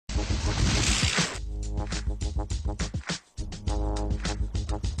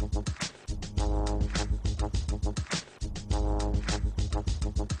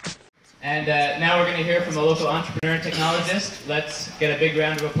And now we're going to hear from a local entrepreneur and technologist. Let's get a big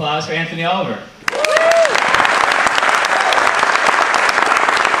round of applause for Anthony Oliver.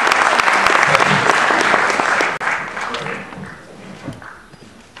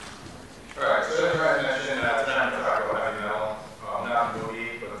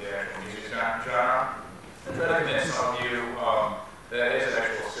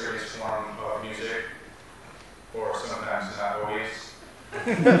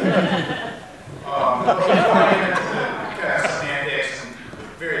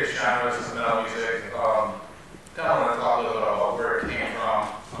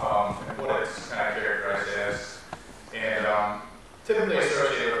 Typically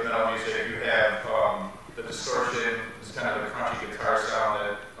associated with metal music, you have the distortion, is kind of the crunchy guitar sound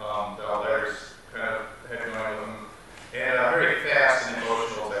that the outliers kind of had going with them, and very fast and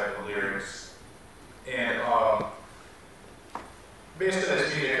emotional type of lyrics. And basically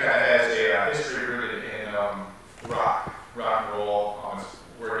this music kind of has a history rooted in rock and roll,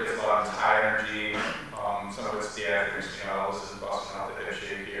 where it gets a lot of high energy, some of it's theatrics, this is busting out the head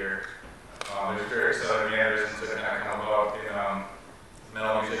shake here. There's various other mannerisms that kind of come about in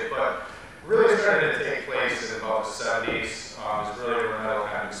metal music, but really started to take place in about the 70s. It's really where metal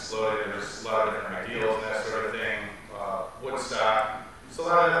kind of exploded. There was a lot of different ideals and that sort of thing. Woodstock. So a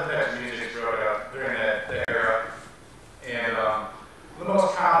lot of different types of music broke out during that era. And the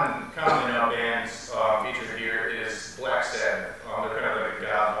most commonly known bands featured here is Black Sabbath. They're kind of like the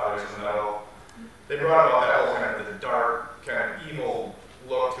godfathers of metal. They brought about that whole kind of the dark, kind of evil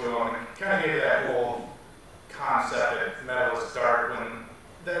look to them, and kind of gave that whole concept that metal is dark when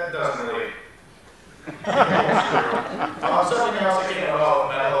that doesn't really something else that came about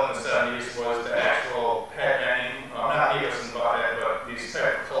with metal in the 70s was the actual headbanging, not Eagles and Butthead, but these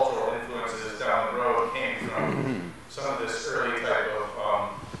type of cultural influences down the road came from some of this early type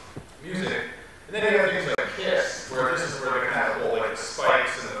of music. And then you have things like Kiss, where this is where they kind of hold like the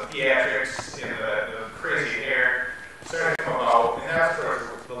spikes and the theatrics and the crazy hair started to come out, and that's towards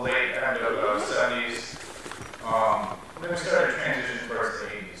the late end of the 70s. And then we started transitioning towards the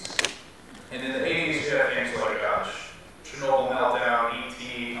 80s. And in the 80s, you have things like Chernobyl Meltdown,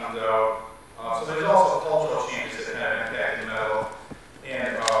 E.T. comes out. So there's also cultural changes that have impacted metal.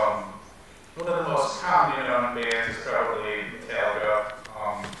 And one of the most commonly known bands is probably Metallica.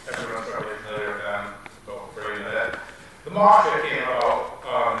 Everyone's probably familiar with them, before you know that. The mosh pit came about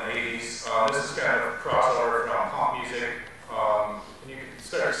in the 80s. This is kind of a crossover from punk music. And you can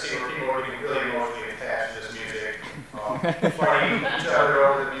start to see where people are getting really emotionally attached to this music, fighting each other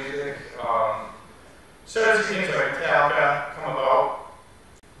over the music. Started to see things like Metallica come about.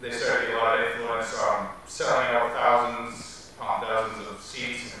 They started to get a lot of influence, selling out thousands of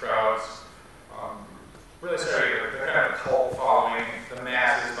seats and crowds. Really started to get the kind of cult following, the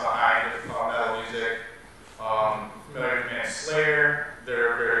masses behind metal music. Familiar with the band Slayer,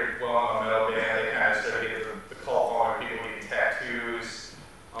 they're a very well-known metal band. They kind of started to get the cult following, people getting tattoos,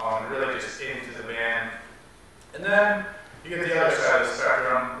 really just into the band. And then you get the other side of the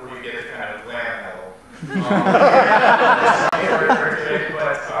spectrum where you get the kind of glam metal. The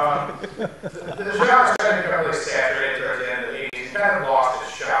genre started to become really saturated towards the end of the 80s. It kind of lost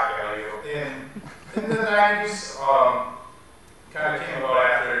its shock value. In the 90s, kind of came about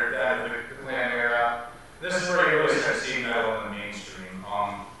after that, the glam era. This is where you really start seeing metal in the mainstream.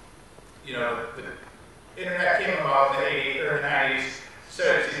 The internet came about in the 80s or 90s,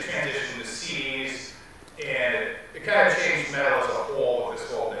 started to transition to CDs, and it kind of changed metal as a whole with this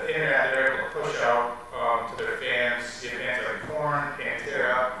whole the internet. They're able to push out to their fans. You have bands like Korn,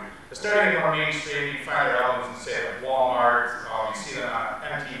 Pantera. They're starting to get more mainstream. You find their albums in, say, like Walmart. You see them on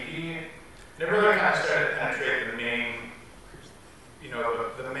MTV. And it really kind of started to penetrate the main,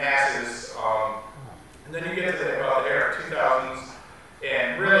 the masses. And then you get to the era of 2000s,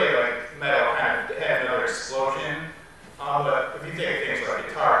 and really like metal kind of had another explosion. But if you take things like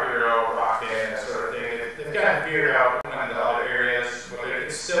Guitar Hero, Rock Band, that sort of thing, they've kind of veered out and went into other areas, but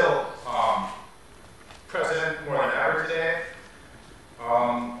it's still present more than ever today. I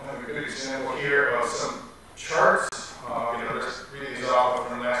have a good example here of some charts. Just read these off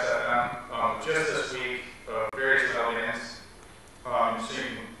from Last FM. Just this week, various metal bands. So you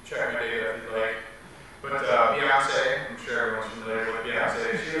can check my data if you'd like. But Beyonce, I'm sure everyone's familiar with Beyonce.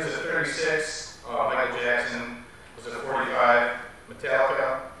 She was at 36. Michael Jackson was at 45.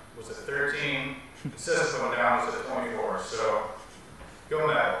 Metallica was at 13. System of a Down was at 24. So go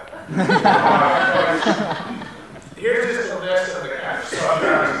metal. Here's just a list of the kind of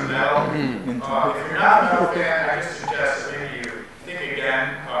subgenres of metal. If you're not a metal fan, I just suggest that maybe you think again.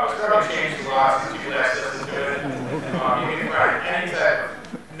 It's probably changed a lot since you last listened to it. You can find any type of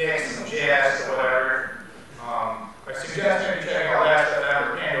mix and jazz